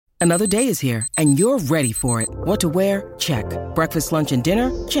Another day is here, and you're ready for it. What to wear? Check. Breakfast, lunch, and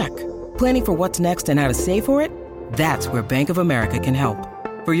dinner? Check. Planning for what's next and how to save for it? That's where Bank of America can help.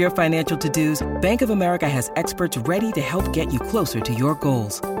 For your financial to-dos, Bank of America has experts ready to help get you closer to your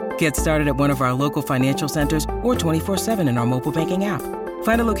goals. Get started at one of our local financial centers or 24/7 in our mobile banking app.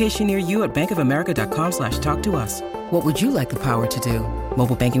 Find a location near you at bankofamerica.com/talktous. What would you like the power to do?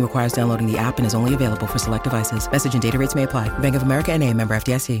 Mobile banking requires downloading the app and is only available for select devices. Message and data rates may apply. Bank of America N.A., member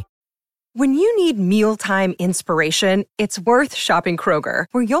FDIC. When you need mealtime inspiration, it's worth shopping Kroger,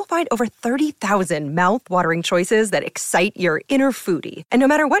 where you'll find over 30,000 mouth-watering choices that excite your inner foodie. And no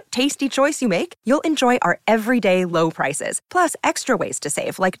matter what tasty choice you make, you'll enjoy our everyday low prices, plus extra ways to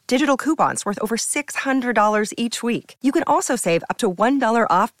save, like digital coupons worth over $600 each week. You can also save up to $1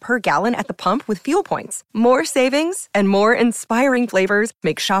 off per gallon at the pump with fuel points. More savings and more inspiring flavors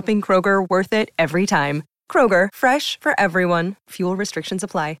make shopping Kroger worth it every time. Kroger, fresh for everyone. Fuel restrictions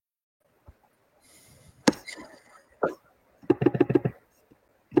apply.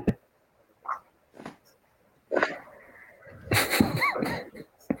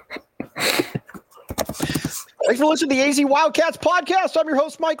 Thanks for listening to the AZ Wildcats podcast. I'm your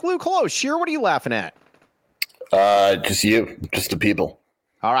host, Mike Luke. Hello, Sheer. What are you laughing at? Just you, just the people.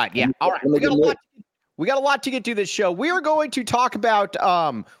 All right, yeah. All right. We got a lot to get to this show. We are going to talk about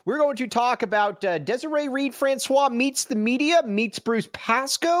Desireé Reed-Francois meets the media, meets Bruce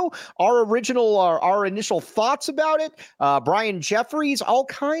Pascoe. Our initial thoughts about it. Brian Jeffries, all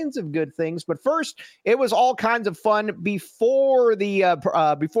kinds of good things. But first, it was all kinds of fun before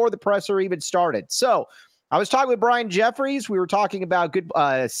the presser even started. So I was talking with Brian Jeffries. We were talking about good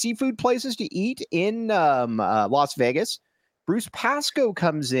seafood places to eat in Las Vegas. Bruce Pascoe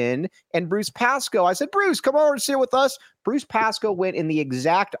comes in, and Bruce Pascoe, I said, Bruce, come over and sit with us. Bruce Pascoe went in the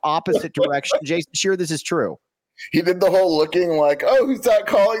exact opposite direction. Jason Shearer, this is true. He did the whole looking like, oh, who's that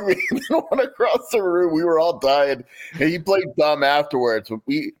calling me? And then went across the room. We were all dying. And he played dumb afterwards.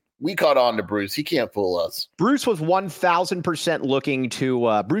 We caught on to Bruce. He can't fool us. Bruce was 1,000% looking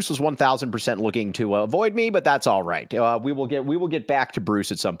to avoid me, but that's all right. We will get back to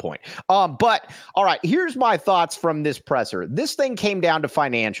Bruce at some point. But all right, here's my thoughts from this presser. This thing came down to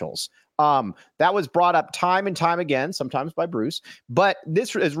financials. That was brought up time and time again, sometimes by Bruce, but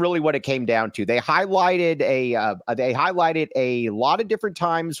this is really what it came down to. They highlighted a lot of different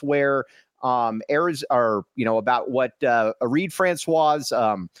times where errors are, about what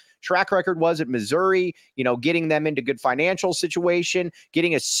Reed-Francois' track record was at Missouri, getting them into good financial situation,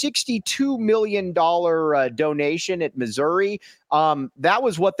 getting a $62 million donation at Missouri. That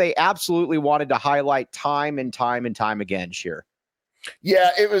was what they absolutely wanted to highlight time and time and time again, Sheer. Yeah,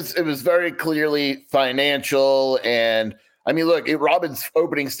 it was very clearly financial. And I mean, look, Robin's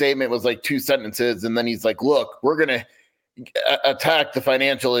opening statement was like 2 sentences. And then he's like, look, we're going to attack the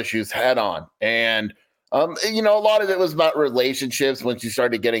financial issues head on. And a lot of it was about relationships once you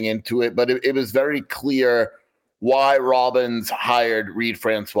started getting into it, but it was very clear why Robbins hired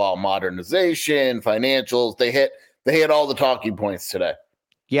Reed-Francois. Modernization, financials, they hit all the talking points today.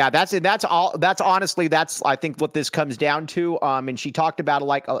 Yeah, that's it. That's honestly, I think what this comes down to. And she talked about,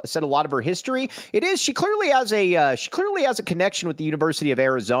 said a lot of her history. It is, she clearly has a connection with the University of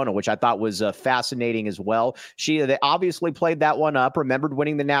Arizona, which I thought was fascinating as well. They obviously played that one up, remembered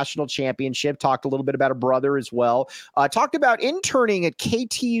winning the national championship, talked a little bit about her brother as well, talked about interning at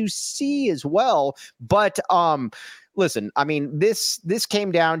KTUC as well. But, listen, I mean, this came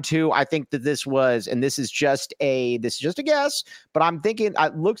down to, I think that this is just a guess, but I'm thinking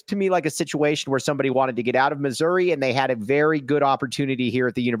it looks to me like a situation where somebody wanted to get out of Missouri and they had a very good opportunity here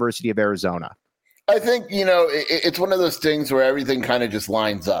at the University of Arizona. I think, it's one of those things where everything kind of just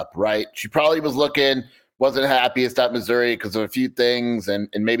lines up, right? She probably wasn't happiest at Missouri because of a few things, and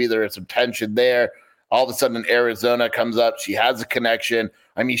maybe there was some tension there. All of a sudden, Arizona comes up. She has a connection.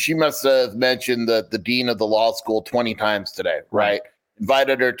 I mean, she must have mentioned the dean of the law school 20 times today, right?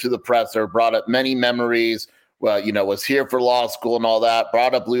 Invited her to the presser, brought up many memories. Well, was here for law school and all that.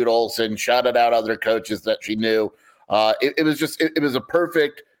 Brought up Lute Olson, shouted out other coaches that she knew. It was a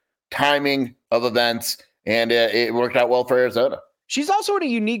perfect timing of events, and it worked out well for Arizona. She's also in a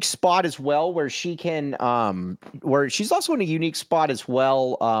unique spot as well where she can where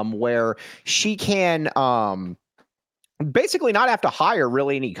she can basically not have to hire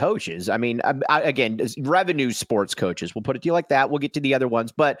really any coaches. I mean, again, revenue sports coaches. We'll put it to you like that. We'll get to the other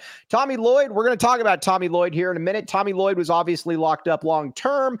ones. But Tommy Lloyd, we're going to talk about Tommy Lloyd here in a minute. Tommy Lloyd was obviously locked up long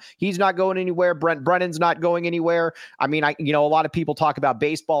term. He's not going anywhere. Brent Brennan's not going anywhere. I mean, a lot of people talk about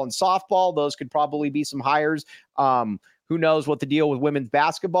baseball and softball. Those could probably be some hires. Who knows what the deal with women's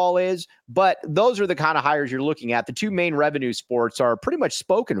basketball is? But those are the kind of hires you're looking at. The two main revenue sports are pretty much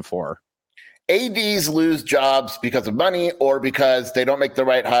spoken for. ADs lose jobs because of money or because they don't make the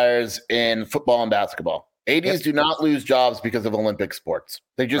right hires in football and basketball. ADs do not lose jobs because of Olympic sports.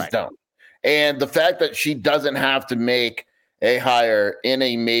 They just don't. And the fact that she doesn't have to make a hire in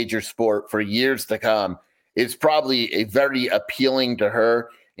a major sport for years to come is probably a very appealing to her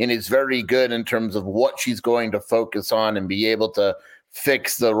and is very good in terms of what she's going to focus on and be able to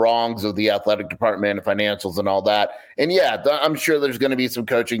fix the wrongs of the athletic department and financials and all that. And yeah, I'm sure there's going to be some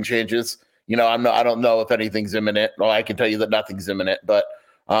coaching changes. I don't know if anything's imminent. Well, I can tell you that nothing's imminent, but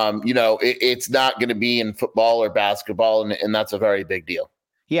it's not going to be in football or basketball, and that's a very big deal.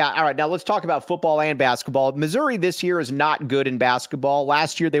 Yeah. All right. Now let's talk about football and basketball. Missouri this year is not good in basketball.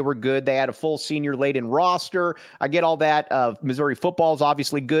 Last year they were good. They had a full senior laden roster. I get all that. Missouri football is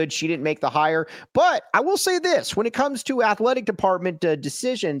obviously good. She didn't make the hire, but I will say this: when it comes to athletic department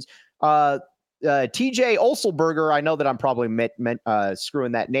decisions, TJ Olselberger, I know that I'm probably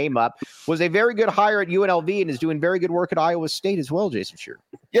screwing that name up, was a very good hire at UNLV and is doing very good work at Iowa State as well, Jason Shearer.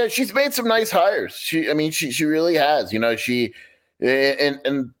 Yeah, she's made some nice hires. She really has.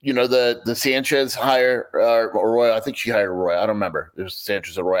 The Sanchez hire or Roy, I think she hired Roy. I don't remember. There's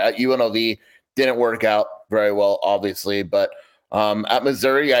Sanchez or Roy at UNLV. Didn't work out very well, obviously, but at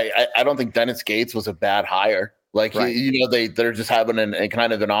Missouri, I don't think Dennis Gates was a bad hire. They're just having a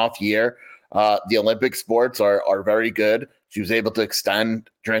kind of an off year. The Olympic sports are very good. She was able to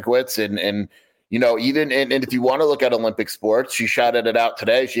extend Drinkwitz and if you want to look at Olympic sports, she shouted it out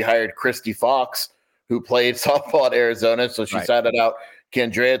today. She hired Christy Fox, who played softball at Arizona. So she shouted out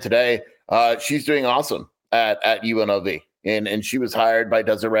Kendrea today. She's doing awesome at UNLV and she was hired by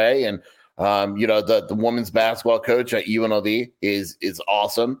Desireé and the women's basketball coach at UNLV is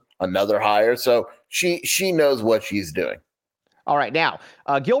awesome. Another hire. So she knows what she's doing. All right. Now,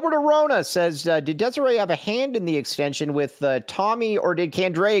 Gilbert Arona says, did Desireé have a hand in the extension with Tommy or did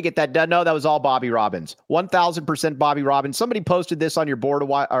Kendrea get that done? No, that was all Bobby Robbins. 1,000% Bobby Robbins. Somebody posted this on your board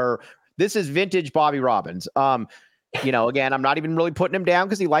this is vintage Bobby Robbins. Again, I'm not even really putting him down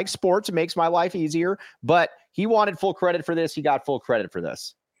because he likes sports. It makes my life easier, but he wanted full credit for this. He got full credit for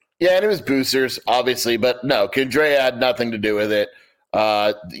this. Yeah, and it was boosters, obviously, but no, Kendrea had nothing to do with it.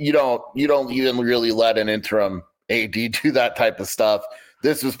 You don't even really let an interim AD do that type of stuff.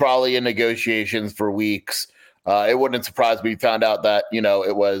 This was probably in negotiations for weeks. It wouldn't surprise me if we found out that,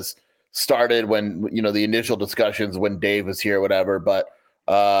 it was started when, the initial discussions when Dave was here or whatever. But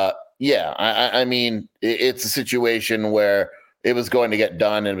it's a situation where it was going to get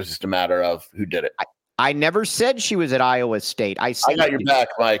done. And it was just a matter of who did it. I never said she was at Iowa State. I got your back,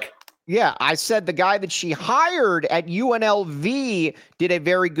 Mike. Yeah, I said the guy that she hired at UNLV did a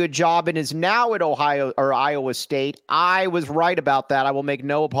very good job and is now at Iowa State. I was right about that. I will make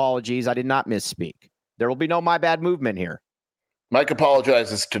no apologies. I did not misspeak. There will be no my bad movement here. Mike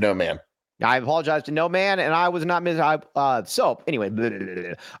apologizes to no man. I apologize to no man, and I was not so anyway,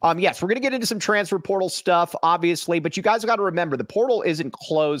 yes, we're going to get into some transfer portal stuff, obviously, but you guys got to remember the portal isn't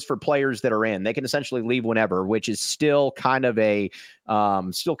closed for players that are in. They can essentially leave whenever, which is still kind of a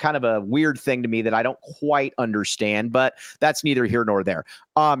weird thing to me that I don't quite understand, but that's neither here nor there.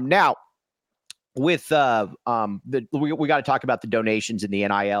 Now, with we got to talk about the donations and the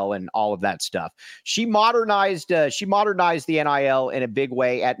NIL and all of that stuff. She modernized the NIL in a big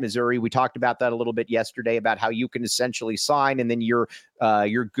way at Missouri. We talked about that a little bit yesterday about how you can essentially sign and then you're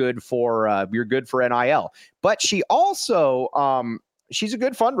good for NIL. But she also she's a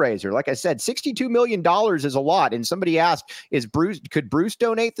good fundraiser. Like I said, $62 million is a lot. And somebody asked, could Bruce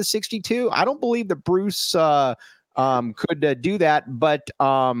donate the 62? I don't believe that Bruce could do that, but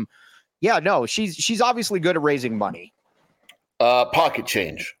yeah, no, she's obviously good at raising money. Pocket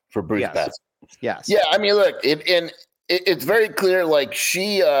change for Bruce Bass. Yes. Yeah, I mean, look, it's very clear. Like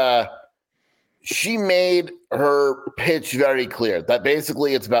she made her pitch very clear that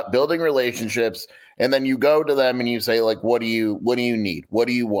basically it's about building relationships, and then you go to them and you say, like, what do you need? What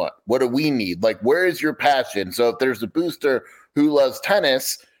do you want? What do we need? Like, where is your passion? So if there's a booster who loves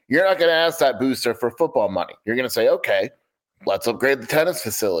tennis, you're not going to ask that booster for football money. You're going to say, okay, let's upgrade the tennis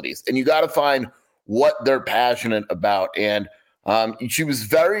facilities. And you got to find what they're passionate about. And she was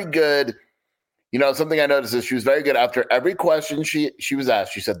very good. Something I noticed is she was very good after every question she was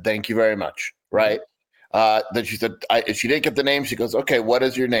asked. She said, thank you very much. Right. Then she said, if she didn't get the name, she goes, okay, what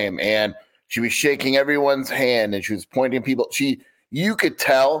is your name? And she was shaking everyone's hand and she was pointing people. You could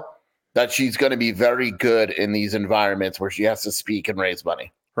tell that she's going to be very good in these environments where she has to speak and raise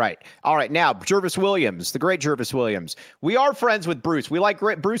money. Right. All right. Now, Jervis Williams, the great Jervis Williams. We are friends with Bruce. We like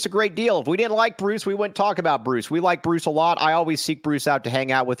Bruce a great deal. If we didn't like Bruce, we wouldn't talk about Bruce. We like Bruce a lot. I always seek Bruce out to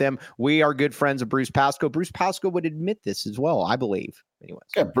hang out with him. We are good friends of Bruce Pascoe. Bruce Pascoe would admit this as well, I believe. Anyways.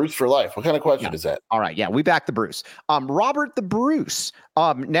 Yeah, Bruce for life. What kind of question is that? All right. Yeah, we back the Bruce. Robert the Bruce.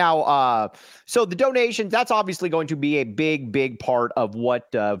 So the donation, that's obviously going to be a big part of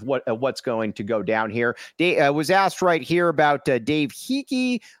what's going to go down here. Dave was asked right here about Dave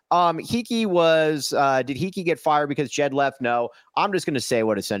Hickey. Hickey was, did Hickey get fired because Jed left? No. I'm just going to say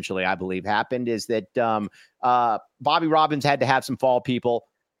what essentially I believe happened is that Bobby Robbins had to have some fall people.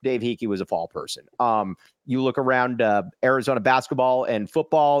 Dave Hickey was a fall person. You look around, Arizona basketball and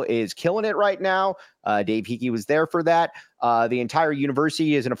football is killing it right now. Dave Hickey was there for that. The entire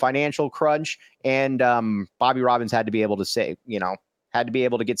university is in a financial crunch, and Bobby Robbins had to be able to say, had to be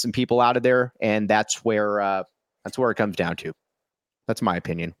able to get some people out of there, and that's where it comes down to. That's my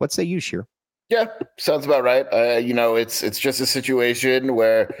opinion. What say you, Sheer? Yeah, sounds about right. It's just a situation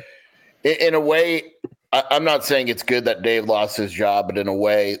where, in a way, I'm not saying it's good that Dave lost his job, but in a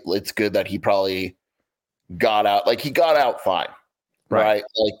way, it's good that he probably got out. Like, he got out fine, right?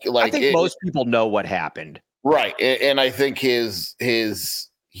 Like I think most people know what happened, right? And I think he's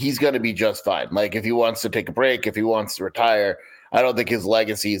going to be just fine. Like, if he wants to take a break, if he wants to retire, I don't think his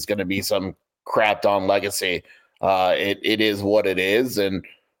legacy is going to be some crapped on legacy. It is what it is, and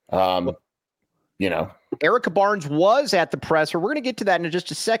Erica Barnes was at the presser. We're going to get to that in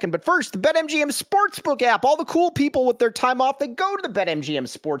just a second. But first, the BetMGM Sportsbook app. All the cool people with their time off, they go to the BetMGM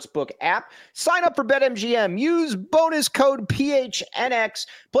Sportsbook app. Sign up for BetMGM. Use bonus code PHNX.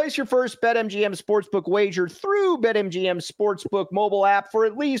 Place your first BetMGM Sportsbook wager through BetMGM Sportsbook mobile app for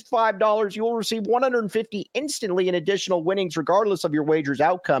at least $5. You will receive $150 instantly in additional winnings, regardless of your wager's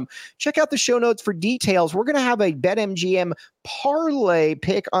outcome. Check out the show notes for details. We're going to have a BetMGM parlay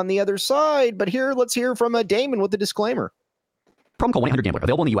pick on the other side. But let's hear from Damon with the disclaimer. Promo call 1-800-GAMBLER.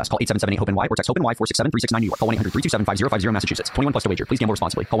 Available in the U.S. Call 877-8-HOPE-NY or text HOPE-NY 467-369 New York. Call 1-800-327-5050 Massachusetts. 21 plus to wager. Please gamble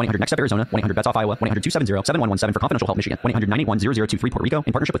responsibly. Call 1-800-NEXT-STEP Arizona. 1-800-BETS-OFF Iowa. 1-800-270-7117 for confidential help Michigan. 1-800-981-0023 Puerto Rico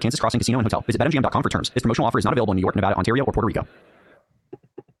in partnership with Kansas Crossing Casino and Hotel. Visit BetMGM.com for terms. This promotional offer is not available in New York, Nevada, Ontario, or Puerto Rico.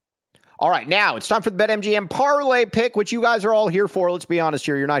 All right, now it's time for the BetMGM parlay pick, which you guys are all here for. Let's be honest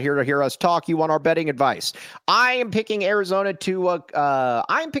here. You're not here to hear us talk. You want our betting advice. I am picking Arizona to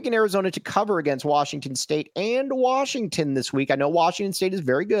cover against Washington State and Washington this week. I know Washington State is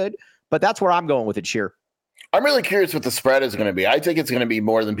very good, but that's where I'm going with it, Sheer. I'm really curious what the spread is going to be. I think it's going to be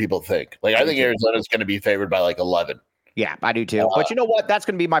more than people think. I think Arizona is going to be favored by 11. Yeah, I do too. But you know what? That's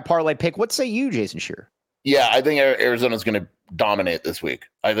going to be my parlay pick. What say you, Jason Sheer? Yeah, I think Arizona is going to dominate this week.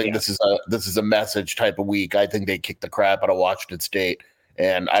 I think this is a message type of week. I think they kick the crap out of Washington State,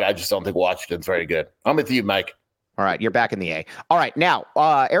 and I just don't think Washington's very good. I'm with you, Mike. All right, you're back in the A. All right, now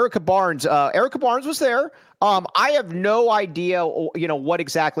Erica Barnes. Erica Barnes was there. I have no idea, what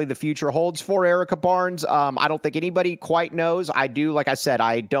exactly the future holds for Erica Barnes. I don't think anybody quite knows. I do, like I said,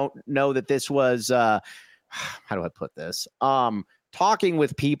 I don't know that this was. How do I put this? Talking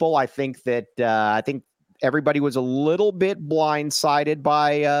with people, I think everybody was a little bit blindsided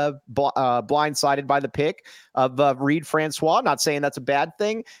by the pick of Reed-Francois. Not saying that's a bad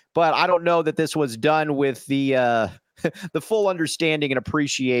thing, but I don't know that this was done with the full understanding and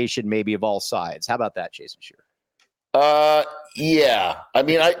appreciation maybe of all sides. How about that, Jason Shearer? Yeah. I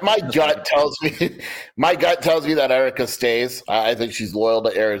mean, my gut tells me that Erica stays. I think she's loyal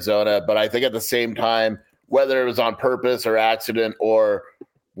to Arizona, but I think at the same time, whether it was on purpose or accident or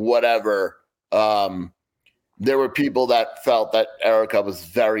whatever, there were people that felt that Erica was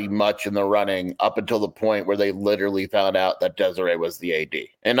very much in the running up until the point where they literally found out that Desireé was the AD.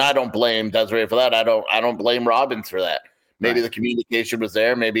 And I don't blame Desireé for that. I don't blame Robbins for that. Maybe the communication was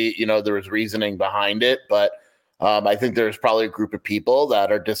there. Maybe, there was reasoning behind it. But I think there's probably a group of people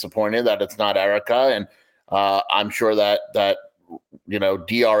that are disappointed that it's not Erica. And I'm sure that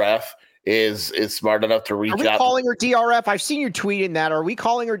DRF is smart enough to reach out. Are we calling her DRF? I've seen your tweet in that. Are we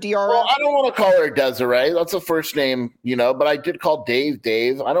calling her DRF? Well, I don't want to call her Desireé. That's a first name, but I did call Dave.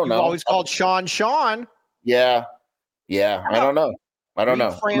 I don't know. You've always called Sean. Yeah. I don't know.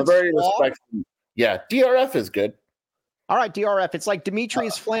 I'm very respectful. Yeah, DRF is good. All right, DRF. It's like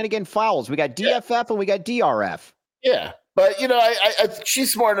Demetrius Flanagan Fowles. We got DFF and we got DRF. Yeah. But, I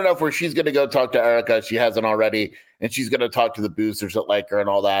she's smart enough where she's going to go talk to Erica. She hasn't already. And she's going to talk to the boosters that like her and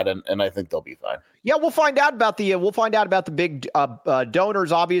all that. And I think they'll be fine. Yeah, we'll find out about the big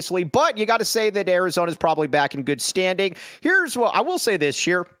donors, obviously. But you got to say that Arizona's probably back in good standing. Here's what I will say this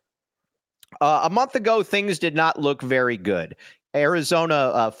year. A month ago, things did not look very good.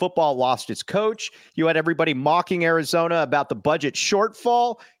 Arizona football lost its coach. You had everybody mocking Arizona about the budget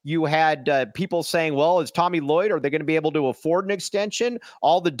shortfall. You had people saying, well, is Tommy Lloyd, are they going to be able to afford an extension?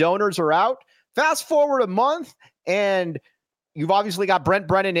 All the donors are out. Fast forward a month, and you've obviously got Brent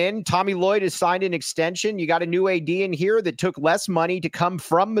Brennan in. Tommy Lloyd has signed an extension. You got a new AD in here that took less money to come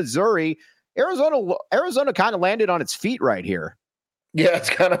from Missouri. Arizona kind of landed on its feet right here. Yeah, it's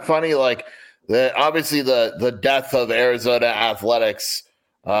kind of funny. Like, obviously the death of Arizona athletics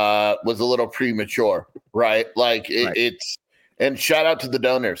was a little premature, right? Like it's, and shout out to the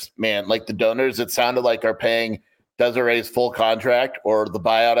donors, man. Like the donors, it sounded like are paying Desiree's full contract or the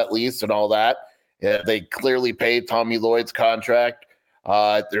buyout at least and all that. Yeah, they clearly paid Tommy Lloyd's contract.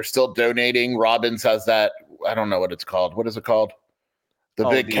 They're still donating. Robbins has that. I don't know what it's called. What is it called? The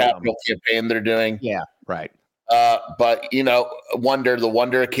big capital campaign they're doing. Yeah, right. But, the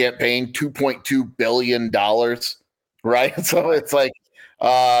Wonder campaign, $2.2 billion, right? So it's like,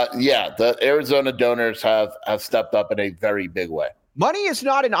 the Arizona donors have stepped up in a very big way. Money is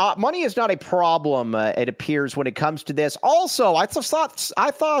not a problem. It appears when it comes to this. Also, I saw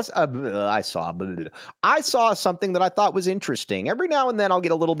something that I thought was interesting. Every now and then I'll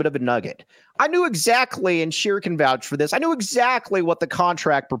get a little bit of a nugget. I knew exactly, and Sheer can vouch for this, I knew exactly what the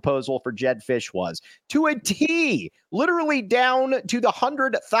contract proposal for Jedd Fisch was. To a T, literally down to the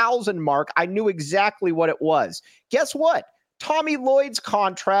 100,000 mark. I knew exactly what it was. Guess what? Tommy Lloyd's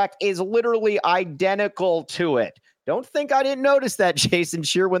contract is literally identical to it. Don't think I didn't notice that, Jason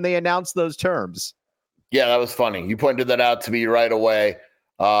Sheer, when they announced those terms. Yeah, that was funny. You pointed that out to me right away.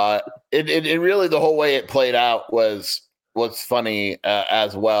 It really, the whole way it played out was funny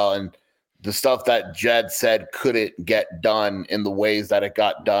as well. And the stuff that Jed said couldn't get done in the ways that it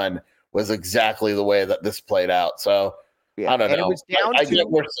got done was exactly the way that this played out. So yeah, I don't know. I get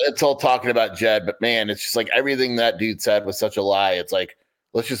it's all talking about Jed, but man, it's just like everything that dude said was such a lie. It's like,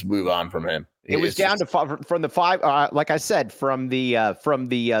 let's just move on from him. It was down to from the five, like I said, from the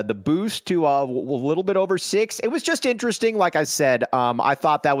boost to a little bit over 6. It was just interesting. Like I said, I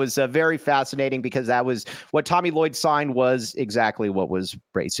thought that was very fascinating because that was what Tommy Lloyd signed was exactly what was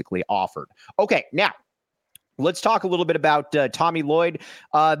basically offered. Okay, now let's talk a little bit about Tommy Lloyd.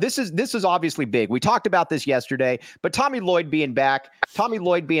 This is obviously big. We talked about this yesterday, but Tommy Lloyd being back, Tommy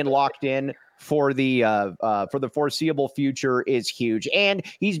Lloyd being locked in for the foreseeable future is huge. And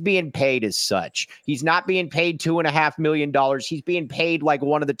he's being paid as such. He's not being paid $2.5 million. He's being paid like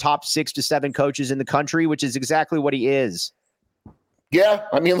one of the top 6 to 7 coaches in the country, which is exactly what he is. Yeah.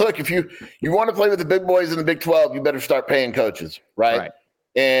 I mean, look, if you want to play with the big boys in the Big 12, you better start paying coaches, right?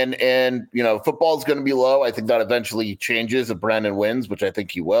 And football is going to be low. I think that eventually changes if Brandon wins, which I think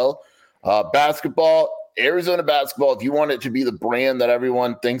he will. Basketball, Arizona basketball, if you want it to be the brand that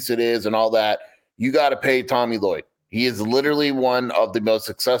everyone thinks it is and all that, you got to pay Tommy Lloyd. He is literally one of the most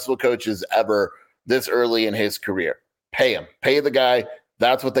successful coaches ever this early in his career. Pay him. Pay the guy.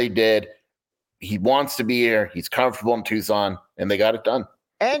 That's what they did. He wants to be here. He's comfortable in Tucson, and they got it done.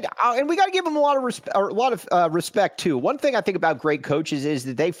 And we got to give them a lot of respect too. One thing I think about great coaches is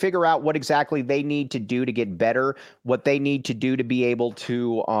that they figure out what exactly they need to do to get better, what they need to do to be able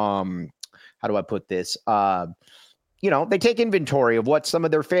to how do I put this? They take inventory of what some of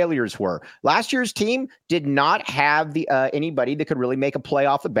their failures were. Last year's team did not have anybody that could really make a play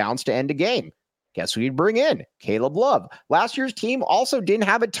off the bounce to end a game. Guess who you'd bring in? Caleb Love. Last year's team also didn't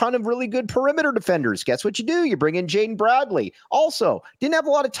have a ton of really good perimeter defenders. Guess what you do? You bring in Jaden Bradley. Also, didn't have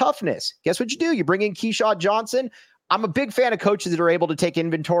a lot of toughness. Guess what you do? You bring in Keyshawn Johnson. I'm a big fan of coaches that are able to take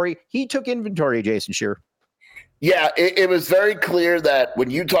inventory. He took inventory, Jason Sheer. Yeah, it was very clear that when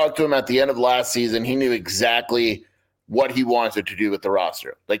you talked to him at the end of last season, he knew exactly what he wanted to do with the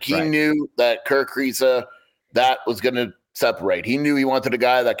roster. Like he knew that Kirk Risa, that was going to separate. He knew he wanted a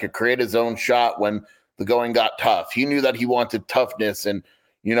guy that could create his own shot when the going got tough. He knew that he wanted toughness and,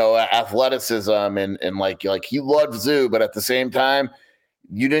 athleticism and like he loved Zoo, but at the same time,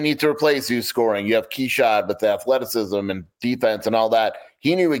 you didn't need to replace Zoo's scoring. You have Keyshawn with the athleticism and defense and all that.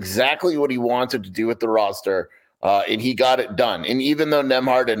 He knew exactly what he wanted to do with the roster. And he got it done. And even though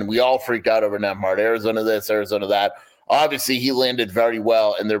Nembhard, and we all freaked out over Nembhard, Arizona this, Arizona that, obviously he landed very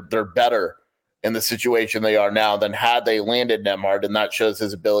well, and they're better in the situation they are now than had they landed Nembhard, and that shows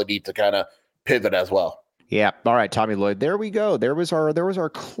his ability to kind of pivot as well. Yeah. All right, Tommy Lloyd. There we go. There was our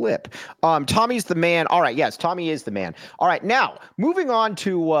clip. Tommy's the man. All right. Yes, Tommy is the man. All right. Now moving on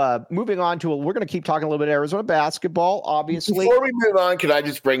to we're going to keep talking a little bit of Arizona basketball. Obviously, before we move on, can I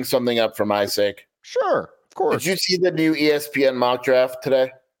just bring something up for my sake? Sure. Of course. Did you see the new ESPN mock draft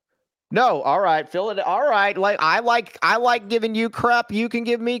today? No. All right. Fill it. All right. Like I like giving you crap. You can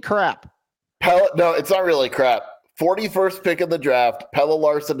give me crap. No, it's not really crap. 41st pick of the draft, Pelle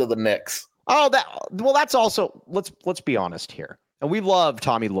Larsson to the Knicks. Oh, that's also, let's be honest here. And we love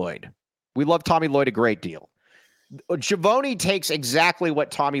Tommy Lloyd. We love Tommy Lloyd a great deal. Schiavone takes exactly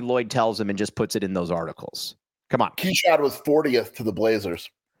what Tommy Lloyd tells him and just puts it in those articles. Come on. Keyshot was 40th to the Blazers.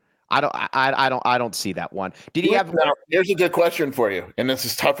 I don't see that one. Did he have? Now, here's a good question for you, and this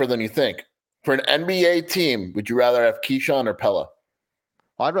is tougher than you think. For an NBA team, would you rather have Keyshawn or Pelle?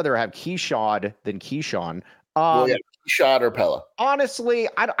 Well, I'd rather have Keyshawn than Keyshawn. Keyshawn or Pelle? Honestly,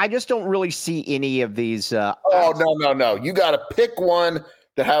 I just don't really see any of these. No. You got to pick one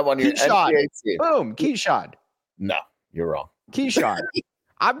to have on your NBA team. Boom, Keyshawn. No, you're wrong. Keyshawn.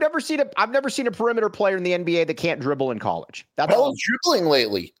 I've never seen a perimeter player in the NBA that can't dribble in college. That's Pelle's dribbling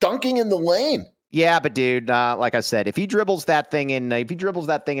lately, dunking in the lane. Yeah, but dude, like I said, if he dribbles that thing in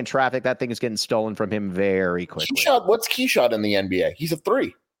traffic, that thing is getting stolen from him very quickly. What's Keyshot in the NBA? He's a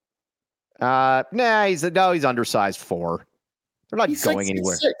 3. He's undersized 4. They're not going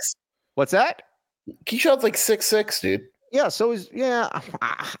anywhere. 6'6". What's that? Keyshot's like 6'6", dude. Yeah,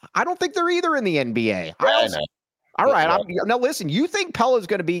 I don't think they're either in the NBA. I know. All right. Now listen, you think Pelle's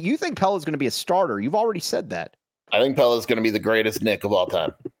going to be a starter. You've already said that. I think Pelle's going to be the greatest Knick of all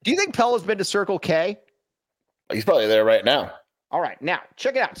time. Do you think Pelle's been to Circle K? He's probably there right now. All right. Now,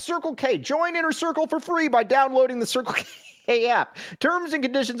 check it out. Circle K. Join Inner Circle for free by downloading the Circle K app. Terms and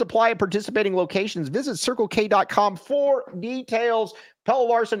conditions apply at participating locations. Visit CircleK.com for details. Pelle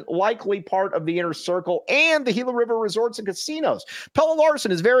Larsson, likely part of the Inner Circle and the Gila River Resorts and Casinos. Pelle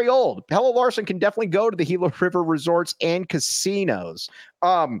Larsson is very old. Pelle Larsson can definitely go to the Gila River Resorts and Casinos.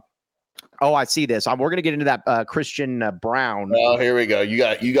 I see this. We're going to get into that Christian Brown. Oh, here we go. You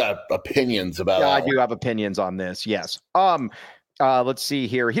got opinions about that. Yeah, I do have opinions on this. Yes. Let's see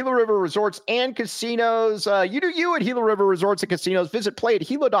here. Gila River Resorts and Casinos. You do you at Gila River Resorts and Casinos. Visit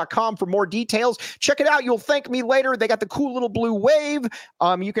playatgila.com for more details. Check it out. You'll thank me later. They got the cool little blue wave.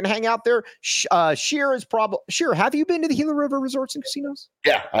 You can hang out there. Sheer, have you been to the Gila River Resorts and Casinos?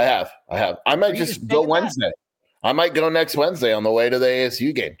 Yeah, I have. I might just go Wednesday. I might go next Wednesday on the way to the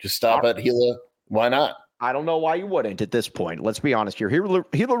ASU game. Just stop at Gila. Why not? I don't know why you wouldn't at this point. Let's be honest here.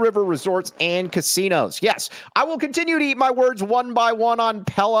 Gila River Resorts and Casinos. Yes, I will continue to eat my words one by one on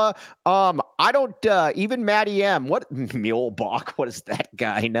Pelle. I don't even Matty M. What Mulebach? What is that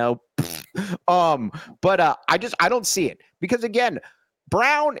guy? No. But I don't see it because again,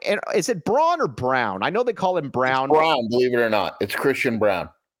 Brown, and is it Braun or Brown? I know they call him Brown. It's Brown, believe it or not. It's Christian Brown.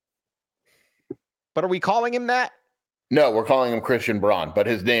 But are we calling him that? No, we're calling him Christian Braun, but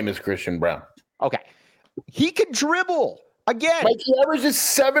his name is Christian Brown. Okay. He can dribble. Again. Like he averages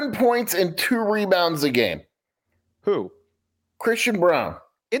 7 points and 2 rebounds a game. Who? Christian Brown.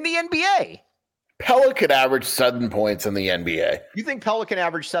 In the NBA. Pelle could average 7 points in the NBA. You think Pelle can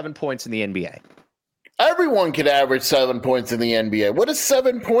average 7 points in the NBA? Everyone could average 7 points in the NBA. What is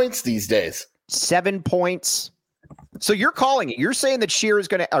 7 points these days? 7 points. So you're calling it. You're saying that Sheer is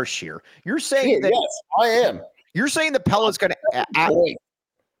going to, or Sheer. You're saying that. Yes, I am. You're saying that Pelle is going to.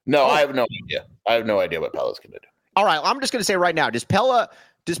 No, I have no idea. I have no idea what Pelle's going to do. All right. I'm just going to say right now, does Pelle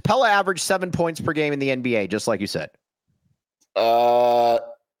average 7 points per game in the NBA, just like you said? No,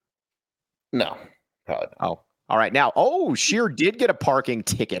 probably not. Oh, all right. Now, Sheer did get a parking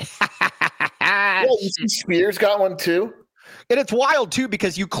ticket. Yeah, you see Spears got one too. And it's wild, too,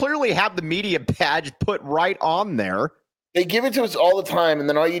 because you clearly have the media badge put right on there. They give it to us all the time, and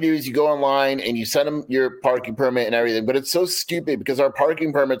then all you do is you go online and you send them your parking permit and everything. But it's so stupid because our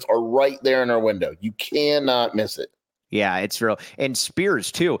parking permits are right there in our window. You cannot miss it. Yeah, it's real. And Spears,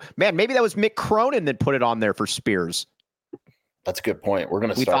 too. Man, maybe that was Mick Cronin that put it on there for Spears. That's a good point.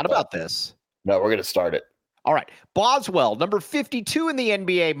 We thought about this. No, we're going to start it. All right. Boswell, number 52 in the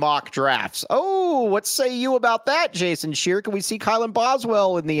NBA mock drafts. Oh, what say you about that, Jason Shear? Can we see Kylan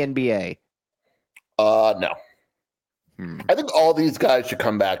Boswell in the NBA? No. I think all these guys should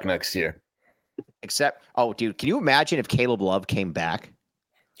come back next year. Except, dude, can you imagine if Caleb Love came back?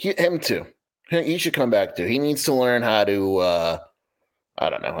 Him too. He should come back too. He needs to learn how to, I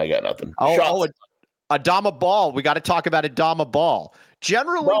don't know. I got nothing. Adama Ball. We got to talk about Adama Ball.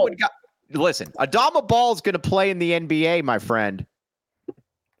 Generally, listen, Adama Ball is going to play in the NBA, my friend.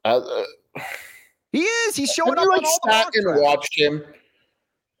 He is. He's showing up on all the sat and watched him.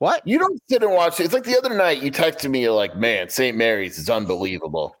 What? You don't sit and watch it. It's like the other night you texted me, you're like, man, St. Mary's is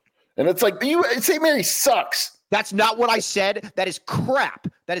unbelievable. And it's like, St. Mary's sucks. That's not what I said. That is crap.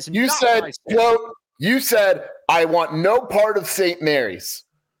 That is you not said, what I said. Quote, you said, I want no part of St. Mary's.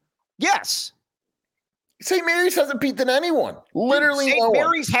 Yes. St. Mary's hasn't beaten anyone. Literally no one. St.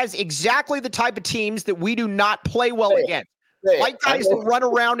 Mary's has exactly the type of teams that we do not play well against. white guys that run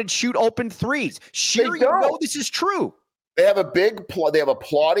around and shoot open threes. Sure, you know this is true. They have they have a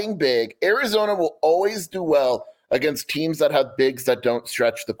plotting big. Arizona will always do well against teams that have bigs that don't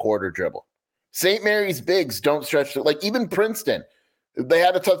stretch the quarter dribble. St. Mary's bigs don't stretch, like even Princeton. They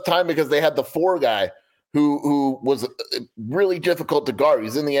had a tough time because they had the 4 guy who was really difficult to guard.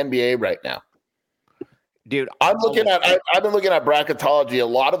 He's in the NBA right now. Dude, I've been looking at bracketology. A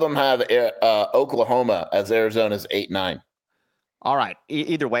lot of them have Oklahoma as Arizona's 8-9. All right.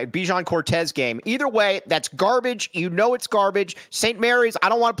 Either way, Bijan Cortez game. Either way, that's garbage. You know it's garbage. St. Mary's, I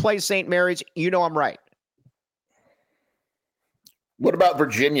don't want to play St. Mary's. You know I'm right. What about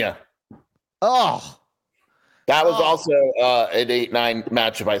Virginia? Oh. That was also an 8-9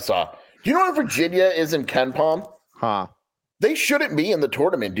 matchup I saw. Do you know where Virginia is in KenPom? Huh. They shouldn't be in the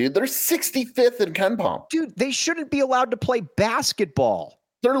tournament, dude. They're 65th in KenPom. Dude, they shouldn't be allowed to play basketball.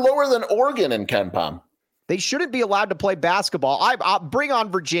 They're lower than Oregon in KenPom. They shouldn't be allowed to play basketball. I'll bring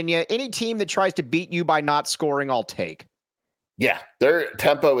on Virginia. Any team that tries to beat you by not scoring, I'll take. Yeah, their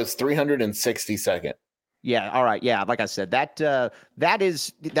tempo is 362nd. Yeah, all right. Yeah, like I said, that's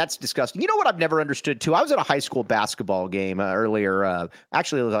disgusting. You know what I've never understood too? I was at a high school basketball game earlier.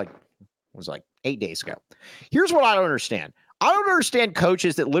 Actually, it was like 8 days ago. Here's what I don't understand. I don't understand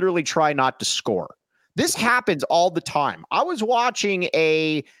coaches that literally try not to score. This happens all the time. I was watching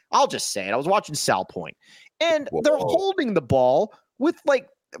I'll just say it. I was watching Sal Point, and they're holding the ball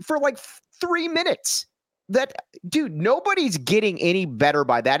for 3 minutes. Dude, nobody's getting any better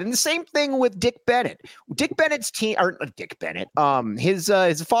by that. And the same thing with Dick Bennett. Dick Bennett's team, or Dick Bennett,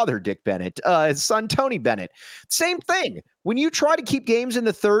 his father, Dick Bennett, his son, Tony Bennett. Same thing. When you try to keep games in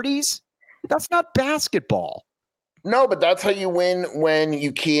the 30s, that's not basketball. No, but that's how you win when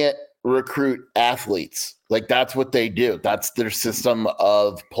you can't recruit athletes. Like, that's what they do. That's their system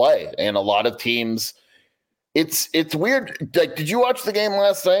of play. And a lot of teams, it's weird. Like, did you watch the game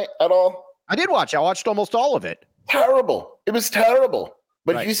last night at all? I did watch. I watched almost all of it. Terrible. It was terrible.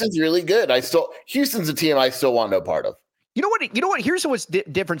 But right. Houston's really good. Houston's a team I still want no part of. You know what? Here's what's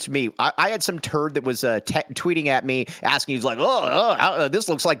different to me. I had some turd that was tweeting at me, asking, he's like, this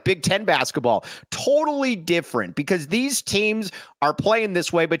looks like Big Ten basketball. Totally different, because these teams are playing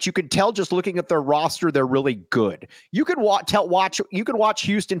this way, but you can tell just looking at their roster, they're really good. You can watch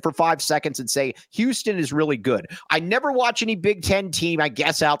Houston for 5 seconds and say Houston is really good. I never watch any Big Ten team, I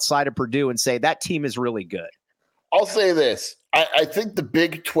guess, outside of Purdue and say that team is really good. I'll say this. I think the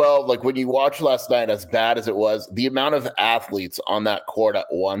Big 12, like when you watch last night, as bad as it was, the amount of athletes on that court at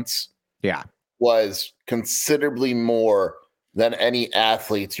once was considerably more than any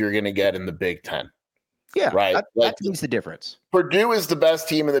athletes you're going to get in the Big Ten. Yeah, right. That means the difference. Purdue is the best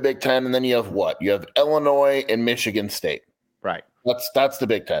team in the Big Ten, and then you have what? You have Illinois and Michigan State. Right. That's the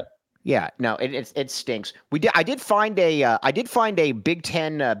Big Ten. Yeah, no, it stinks. I did find a Big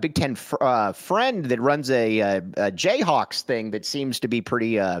Ten friend that runs a Jayhawks thing that seems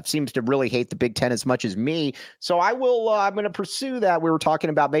to really hate the Big Ten as much as me. So I'm going to pursue that. We were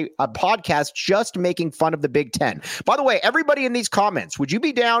talking about a podcast just making fun of the Big Ten. By the way, everybody in these comments, would you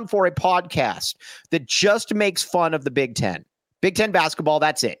be down for a podcast that just makes fun of the Big Ten? Big Ten basketball,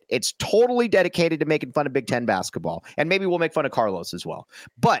 that's it. It's totally dedicated to making fun of Big Ten basketball. And maybe we'll make fun of Carlos as well.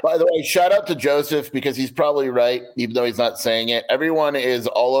 But by the way, shout out to Joseph, because he's probably right, even though he's not saying it. Everyone is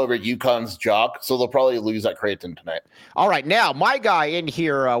all over UConn's jock, so they'll probably lose at Creighton tonight. All right, now, my guy in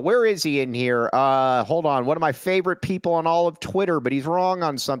here, where is he in here? Hold on. One of my favorite people on all of Twitter, but he's wrong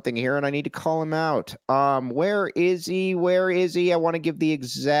on something here, and I need to call him out. Where is he? I want to give the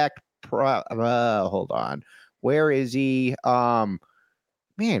exact hold on. Where is he? Man,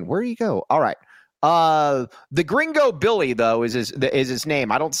 where'd he go? All right. The Gringo Billy, though, is his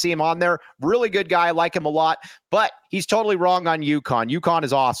name. I don't see him on there. Really good guy. I like him a lot, but he's totally wrong on UConn. UConn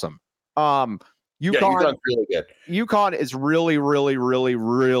is awesome. UConn's really good. UConn is really, really, really,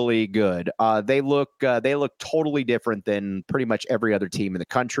 really good. They look totally different than pretty much every other team in the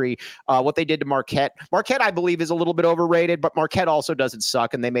country. What they did to Marquette, I believe, is a little bit overrated, but Marquette also doesn't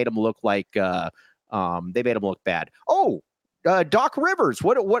suck, and they made them look like bad. Oh, Doc Rivers.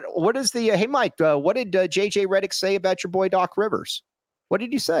 What is the hey Mike? What did JJ Redick say about your boy Doc Rivers? What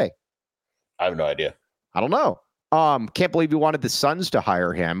did he say? I have no idea. I don't know. Can't believe you wanted the Suns to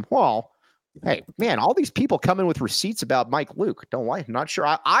hire him. Well, hey man, all these people coming with receipts about Mike Luke. Don't like. Not sure.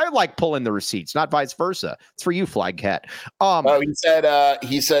 I like pulling the receipts, not vice versa. It's for you, Flag Cat.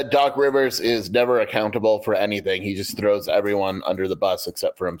 He said Doc Rivers is never accountable for anything. He just throws everyone under the bus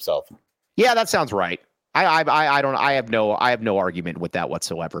except for himself. Yeah, that sounds right. I have no argument with that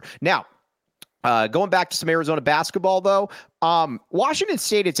whatsoever. Now, going back to some Arizona basketball, though, Washington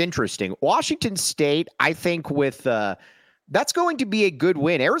State, it's interesting. Washington State, I think with that's going to be a good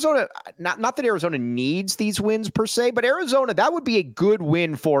win. Arizona, not that Arizona needs these wins per se, but Arizona, that would be a good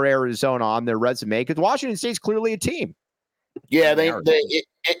win for Arizona on their resume because Washington State's clearly a team. Yeah,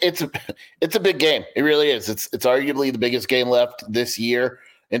 it's a big game. It really is. It's arguably the biggest game left this year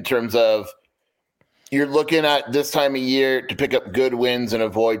in terms of you're looking at this time of year to pick up good wins and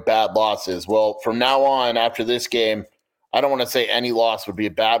avoid bad losses. Well, from now on, after this game, I don't want to say any loss would be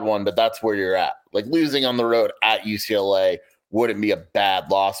a bad one, but that's where you're at. Like losing on the road at UCLA wouldn't be a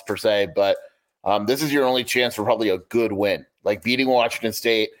bad loss per se, but this is your only chance for probably a good win. Like beating Washington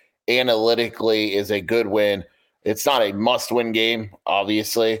State analytically is a good win. It's not a must-win game,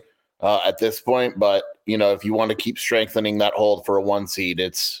 obviously, at this point, but if you want to keep strengthening that hold for a 1 seed,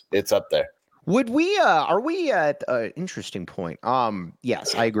 it's up there. Would we are we at interesting point?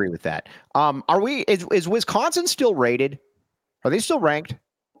 Yes, I agree with that. Is Wisconsin still rated? Are they still ranked?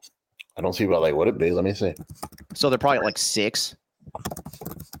 I don't see why they wouldn't be. Let me see. So they're probably at like 6.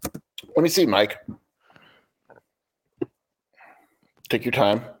 Let me see, Mike. Take your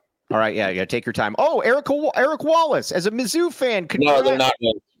time. All right, yeah, you gotta take your time. Oh, Eric Wallace, as a Mizzou fan. No, they're not.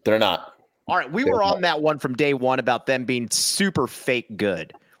 They're not. All right, we were on that one from day one about them being super fake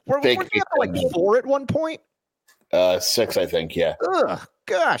good. Weren't we up to like 4 at one point? 6, I think, yeah. Ugh,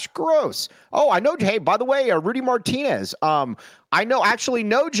 gosh, gross. Oh, I know. Hey, by the way, Rudy Martinez. I actually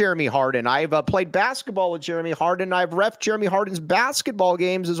know Jeremy Harden. I've played basketball with Jeremy Harden. I've reffed Jeremy Harden's basketball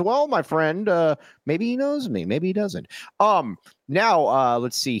games as well, my friend. Maybe he knows me. Maybe he doesn't. Now,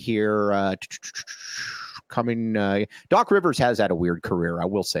 let's see here. Doc Rivers has had a weird career. I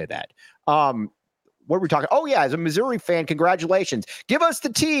will say that. What are we talking? Oh, yeah, as a Missouri fan, congratulations. Give us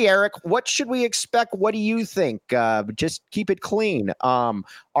the tea, Eric. What should we expect? What do you think? Just keep it clean. All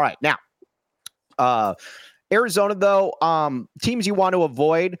right, now, Arizona, though, teams you want to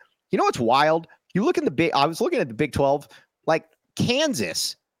avoid. You know what's wild? You look in I was looking at the Big 12, like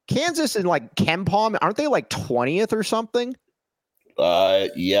Kansas and like KenPom, aren't they like 20th or something?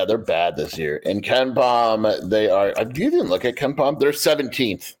 Yeah, they're bad this year. And KenPom, they are. Do you even look at KenPom? They're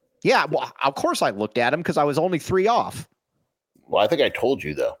 17th. Yeah, well, of course I looked at them because I was only 3 off. Well, I think I told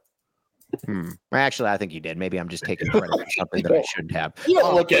you, though. Actually, I think you did. Maybe I'm just taking credit for something that I shouldn't have. You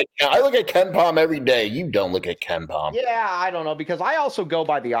don't look at. I look at KenPom every day. You don't look at KenPom. Yeah, I don't know, because I also go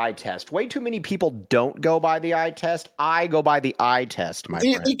by the eye test. Way too many people don't go by the eye test. I go by the eye test, my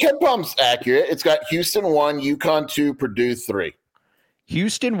friend. The KenPom's accurate. It's got Houston 1, UConn 2, Purdue 3.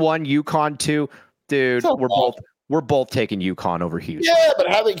 Houston 1, UConn 2. Dude, we're both taking UConn over Houston. Yeah, but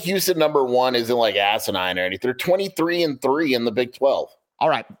having Houston number 1 isn't like asinine or anything. They're 23-3 in the Big 12. All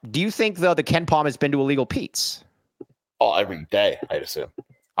right. Do you think, though, the KenPom has been to Illegal Pete's? Oh, every day, I'd assume.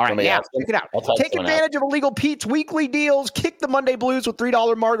 All right, yeah, check it out. Take advantage of Illegal Pete's weekly deals. Kick the Monday blues with $3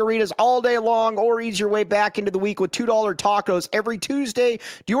 margaritas all day long, or ease your way back into the week with $2 tacos every Tuesday.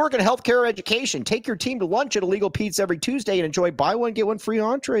 Do you work in healthcare or education? Take your team to lunch at Illegal Pete's every Tuesday and enjoy buy one, get one free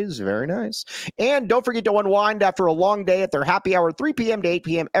entrees. Very nice. And don't forget to unwind after a long day at their happy hour, 3 p.m. to 8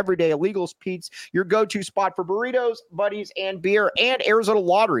 p.m. every day. Illegal Pete's, your go-to spot for burritos, buddies, and beer, and Arizona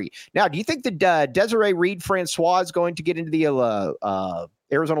Lottery. Now, do you think that Desireé Reed-Francois is going to get into the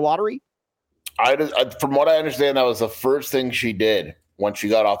Arizona Lottery? From what I understand, that was the first thing she did once she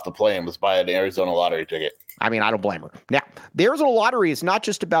got off the plane was buy an Arizona Lottery ticket. I mean, I don't blame her. Now, the Arizona Lottery is not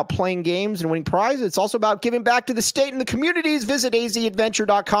just about playing games and winning prizes. It's also about giving back to the state and the communities. Visit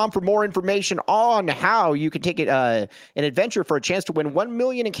azadventure.com for more information on how you can take an adventure for a chance to win $1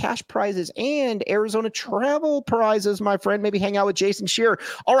 million in cash prizes and Arizona travel prizes, my friend. Maybe hang out with Jason Shearer.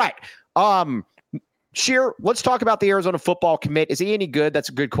 All right. Shearer, let's talk about the Arizona football commit. Is he any good? That's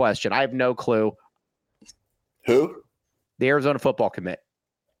a good question. I have no clue. Who? The Arizona football commit.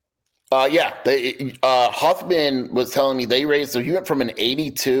 Yeah. Huffman was telling me they raised, so he went from an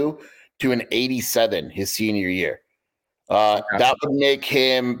 82 to an 87 his senior year. That would make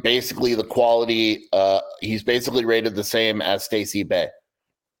him basically the quality. He's basically rated the same as Stacey Bay.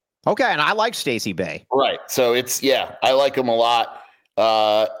 Okay, and I like Stacey Bay. Right. So I like him a lot.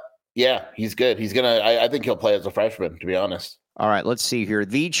 Yeah, he's good. I think he'll play as a freshman, to be honest. All right, let's see here.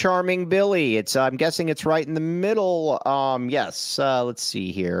 The Charming Billy. I'm guessing it's right in the middle. Yes. Let's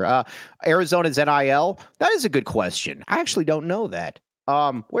see here. Arizona's NIL. That is a good question. I actually don't know that.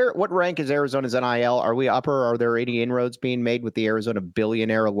 What rank is Arizona's NIL? Are we upper? Are there any inroads being made with the Arizona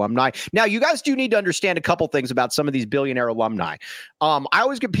billionaire alumni? Now, you guys do need to understand a couple things about some of these billionaire alumni. I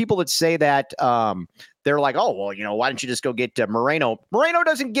always get people that say that they're like, oh, well, why don't you just go get Moreno? Moreno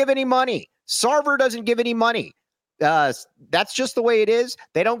doesn't give any money. Sarver doesn't give any money. That's just the way it is.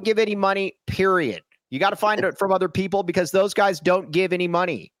 They don't give any money, period. You got to find it from other people because those guys don't give any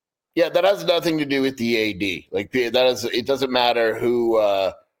money. Yeah, that has nothing to do with the AD. Like it doesn't matter who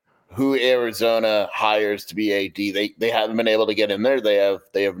Arizona hires to be AD. They haven't been able to get in there. They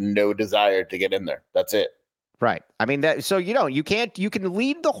have no desire to get in there. That's it. Right. I mean, you can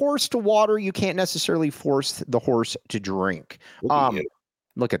lead the horse to water. You can't necessarily force the horse to drink.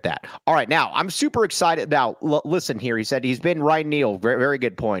 Look at that. All right. Now I'm super excited. Now listen here. He said he's been Ryan Neal. Very, very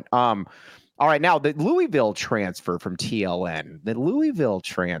good point. All right. Now the Louisville transfer from TLN,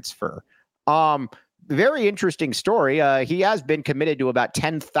 very interesting story. He has been committed to about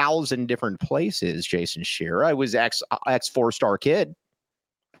 10,000 different places. Jason Scheer. I was ex 4-star kid.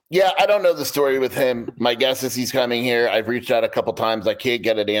 Yeah, I don't know the story with him. My guess is he's coming here. I've reached out a couple times. I can't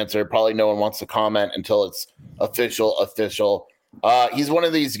get an answer. Probably no one wants to comment until it's official. He's one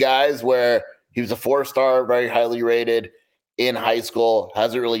of these guys where he was a 4-star, very highly rated in high school,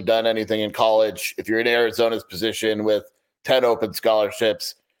 hasn't really done anything in college. If you're in Arizona's position with 10 open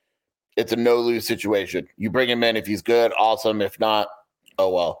scholarships, it's a no-lose situation. You bring him in. If he's good, awesome. If not,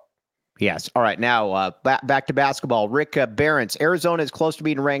 oh well. Yes. All right. Now back to basketball. Rick Barents, Arizona is close to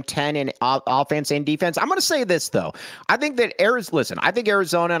being ranked 10 in offense and defense. I'm going to say this, though. I think that I think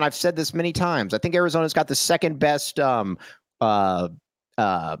Arizona, and I've said this many times, I think Arizona's got the second best second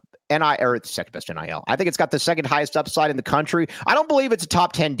best NIL. I think it's got the second highest upside in the country. I don't believe it's a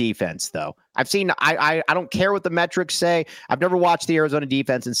top 10 defense, though. I don't care what the metrics say. I've never watched the Arizona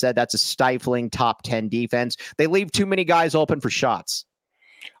defense and said that's a stifling top 10 defense. They leave too many guys open for shots.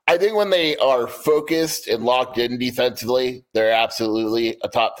 I think when they are focused and locked in defensively, they're absolutely a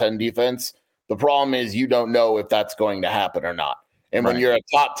top 10 defense. The problem is you don't know if that's going to happen or not. And when you're a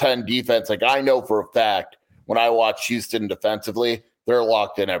top 10 defense, like I know for a fact, when I watch Houston defensively, they're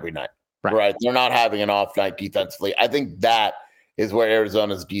locked in every night, right? They're not having an off night defensively. I think that is where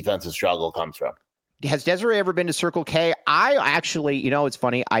Arizona's defensive struggle comes from. Has Desireé ever been to Circle K? I actually, it's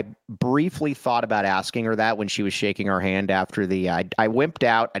funny. I briefly thought about asking her that when she was shaking her hand after I wimped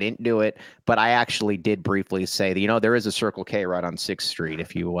out. I didn't do it, but I actually did briefly say that, there is a Circle K right on 6th Street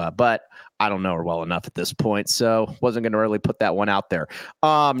but I don't know her well enough at this point, so wasn't going to really put that one out there.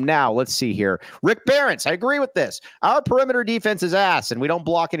 Now let's see here. Rick Barents, I agree with this. Our perimeter defense is ass and we don't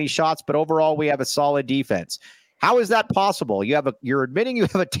block any shots, but overall we have a solid defense. How is that possible? You're admitting you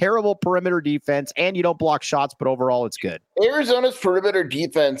have a terrible perimeter defense and you don't block shots, but overall it's good. Arizona's perimeter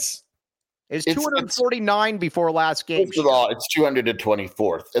defense is 249 before last game. First of all, it's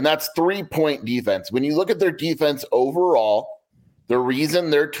 224th, and that's 3-point defense. When you look at their defense overall, the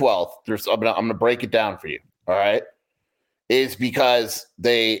reason they're 12th, I'm going to break it down for you, all right, is because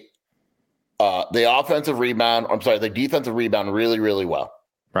the defensive rebound really, really well.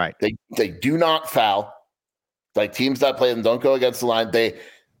 Right. They do not foul. Like teams that play them don't go against the line. They're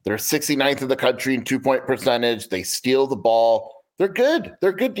 69th in the country in 2-point percentage. They steal the ball. They're good.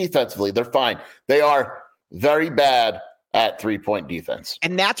 They're good defensively. They're fine. They are very bad at 3-point defense.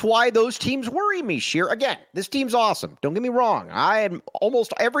 And that's why those teams worry me, Scheer. Again, this team's awesome. Don't get me wrong. I am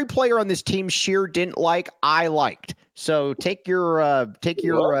almost every player on this team Scheer didn't like, I liked. So take your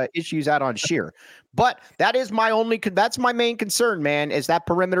issues out on Scheer. But that's my main concern, man, is that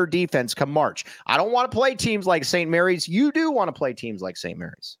perimeter defense come March. I don't want to play teams like St. Mary's. You do want to play teams like St.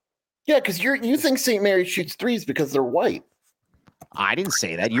 Mary's. Yeah, because you think St. Mary's shoots threes because they're white. I didn't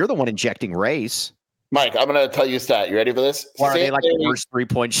say that. You're the one injecting race. Mike, I'm going to tell you a stat. You ready for this? Or are they like the worst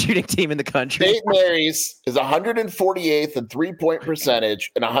 3-point shooting team in the country? St. Mary's is 148th in 3-point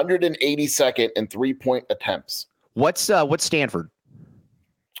percentage and 182nd in 3-point attempts. What's Stanford?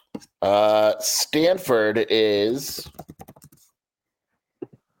 Stanford is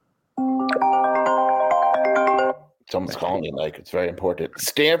someone's calling me, Mike. It's very important.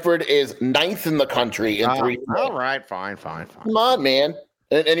 Stanford is 9th in the country in 3. All right, fine. Come on, man.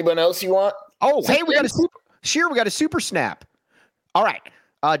 Anyone else you want? Oh, hey, we got a super snap. All right.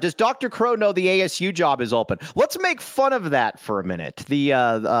 Does Dr. Crow know the ASU job is open? Let's make fun of that for a minute.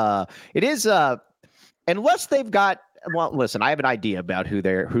 It is unless they've got. Well, listen, I have an idea about who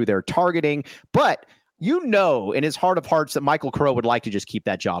they're targeting, but in his heart of hearts that Michael Crow would like to just keep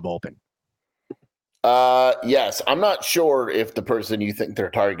that job open. Yes, I'm not sure if the person you think they're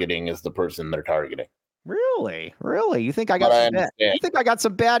targeting is the person they're targeting. Really? You think I got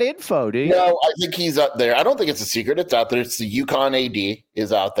some bad info, do you? No, I think he's up there. I don't think it's a secret. It's out there. It's the UConn AD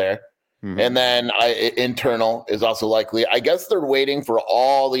is out there. Mm-hmm. And then internal is also likely. I guess they're waiting for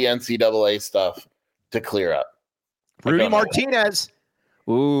all the NCAA stuff to clear up. Rudy Martinez.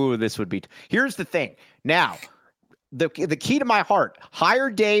 Ooh, this would be. Here's the thing. Now, the key to my heart: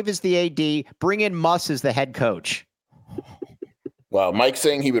 hire Dave as the AD, bring in Muss as the head coach. Wow, Mike's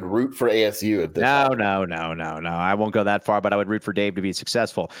saying he would root for ASU if this happened. No. I won't go that far, but I would root for Dave to be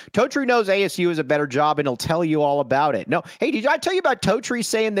successful. Totri knows ASU is a better job, and he'll tell you all about it. No, hey, did I tell you about Totri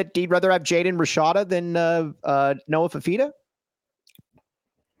saying that he'd rather have Jaden Rashada than Noah Fafita?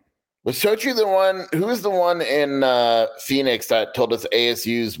 Was Totri the one? Who was the one in Phoenix that told us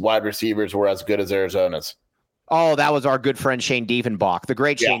ASU's wide receivers were as good as Arizona's? Oh, that was our good friend Shane Diefenbach, the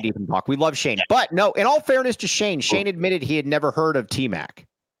great Shane Diefenbach. We love Shane. But no, in all fairness to Shane admitted he had never heard of T-Mac.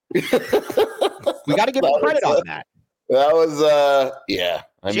 We got to give him credit on that. That was,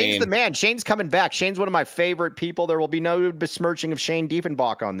 Shane's the man. Shane's coming back. Shane's one of my favorite people. There will be no besmirching of Shane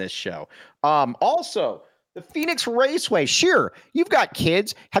Diefenbach on this show. Also, the Phoenix Raceway. Sure, you've got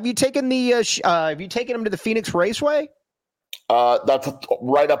kids. Have you taken have you taken them to the Phoenix Raceway? That's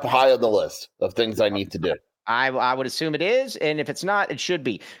right up high on the list of things I need to do. I would assume it is, and if it's not, it should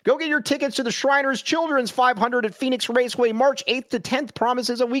be. Go get your tickets to the Shriners Children's 500 at Phoenix Raceway, March 8th to 10th.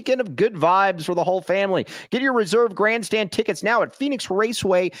 Promises a weekend of good vibes for the whole family. Get your reserved grandstand tickets now at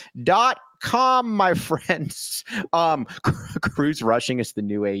phoenixraceway.com, my friends. Cruz Rushing is the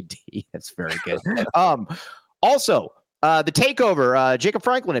new AD. That's very good. Also, the takeover, Jacob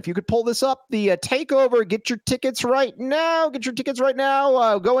Franklin, if you could pull this up, the takeover, get your tickets right now.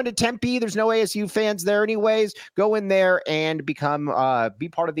 Go into Tempe. There's no ASU fans there anyways. Go in there and be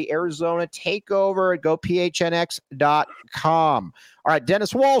part of the Arizona takeover at gophnx.com. All right.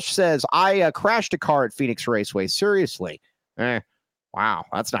 Dennis Walsh says, I crashed a car at Phoenix Raceway. Seriously. Wow.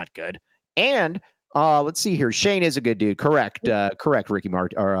 That's not good. And let's see here. Shane is a good dude. Correct, Rudy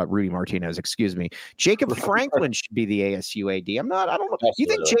Martinez, excuse me. Jacob Franklin should be the ASU AD. I don't know. Do you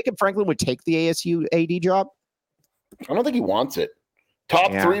think Jacob Franklin would take the ASU AD job? I don't think he wants it.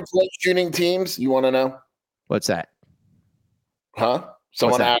 Top 3 plus shooting teams. You want to know? What's that? Huh?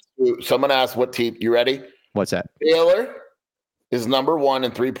 Someone asked what team. You ready? What's that? Baylor is number 1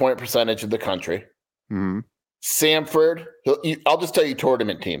 in 3-point percentage in the country. Mm-hmm. Samford, I'll just tell you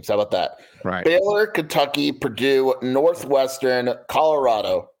tournament teams. How about that? Right. Baylor, Kentucky, Purdue, Northwestern,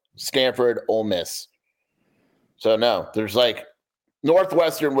 Colorado, Stanford, Ole Miss. So no, there's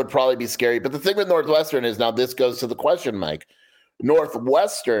Northwestern would probably be scary. But the thing with Northwestern is, now this goes to the question, Mike.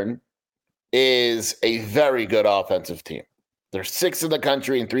 Northwestern is a very good offensive team. They're 6th in the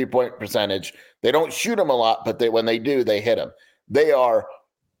country in 3-point percentage. They don't shoot them a lot, but when they do, they hit them. They are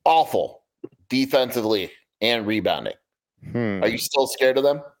awful defensively and rebounding. Are you still scared of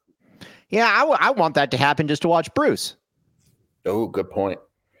them? Yeah, I want that to happen just to watch Bruce. Oh, good point.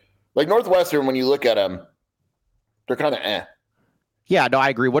 Northwestern, when you look at them, they're kind of eh. Yeah, no, I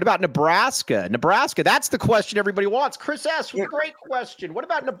agree. What about Nebraska? That's the question everybody wants. Chris S., great question. What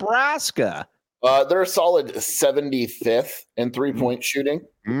about Nebraska? They're a solid 75th in 3-point shooting.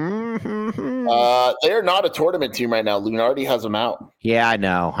 Mm-hmm. They are not a tournament team right now. Lunardi has them out. Yeah, I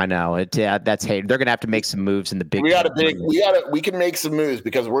know. That's hate. They're gonna have to make some moves in the big. We can make some moves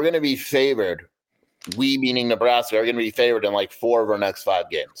because we're gonna be favored. We, meaning Nebraska, are gonna be favored in 4 of our next 5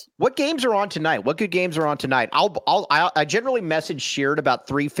 games. What games are on tonight? What good games are on tonight? I generally message Sheard about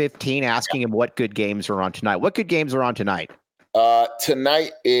 3:15 asking him what good games are on tonight. What good games are on tonight?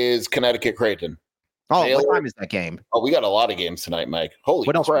 Tonight is Connecticut Creighton. Oh, Baylor. What time is that game? Oh, we got a lot of games tonight, Mike. Holy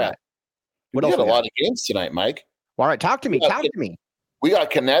crap. We got a lot of games tonight, Mike. All right, talk to me. We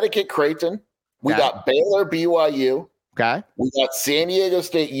got Connecticut Creighton. We got Baylor BYU. Okay. We got San Diego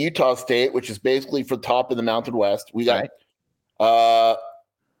State, Utah State, which is basically for top of the Mountain West. We got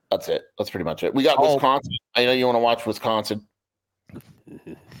that's it. That's pretty much it. We got Wisconsin. I know you want to watch Wisconsin.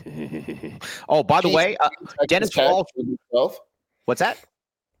 Oh, by the way, Dennis Walsh. What's that?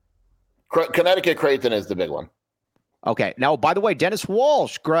 Connecticut Creighton is the big one. Okay. Now, by the way, Dennis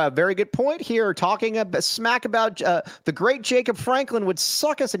Walsh, very good point here, talking smack about the great Jacob Franklin would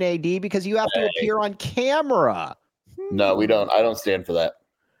suck as an AD because you have to appear on camera. No, we don't. I don't stand for that.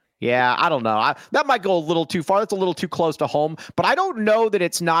 Yeah, I don't know. That might go a little too far. That's a little too close to home. But I don't know that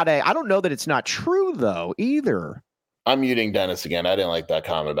it's not true though either. I'm muting Dennis again. I didn't like that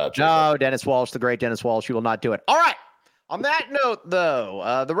comment about Jacob. No, Dennis Walsh, the great Dennis Walsh, you will not do it. All right. On that note,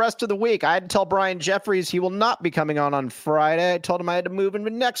 though, the rest of the week, I had to tell Brian Jeffries he will not be coming on Friday. I told him I had to move him to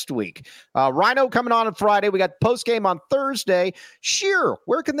next week. Rhino coming on Friday. We got post-game on Thursday. Sheer,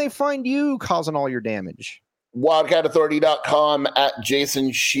 where can they find you causing all your damage? WildcatAuthority.com, at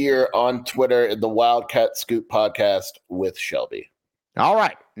Jason Sheer on Twitter, and the Wildcat Scoop podcast with Shelby. All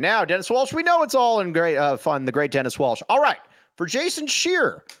right. Now, Dennis Walsh, we know it's all in great fun, the great Dennis Walsh. All right. For Jason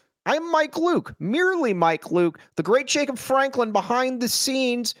Sheer, I'm Mike Luke, merely Mike Luke, the great Jacob Franklin behind the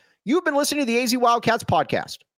scenes. You've been listening to the AZ Wildcats podcast.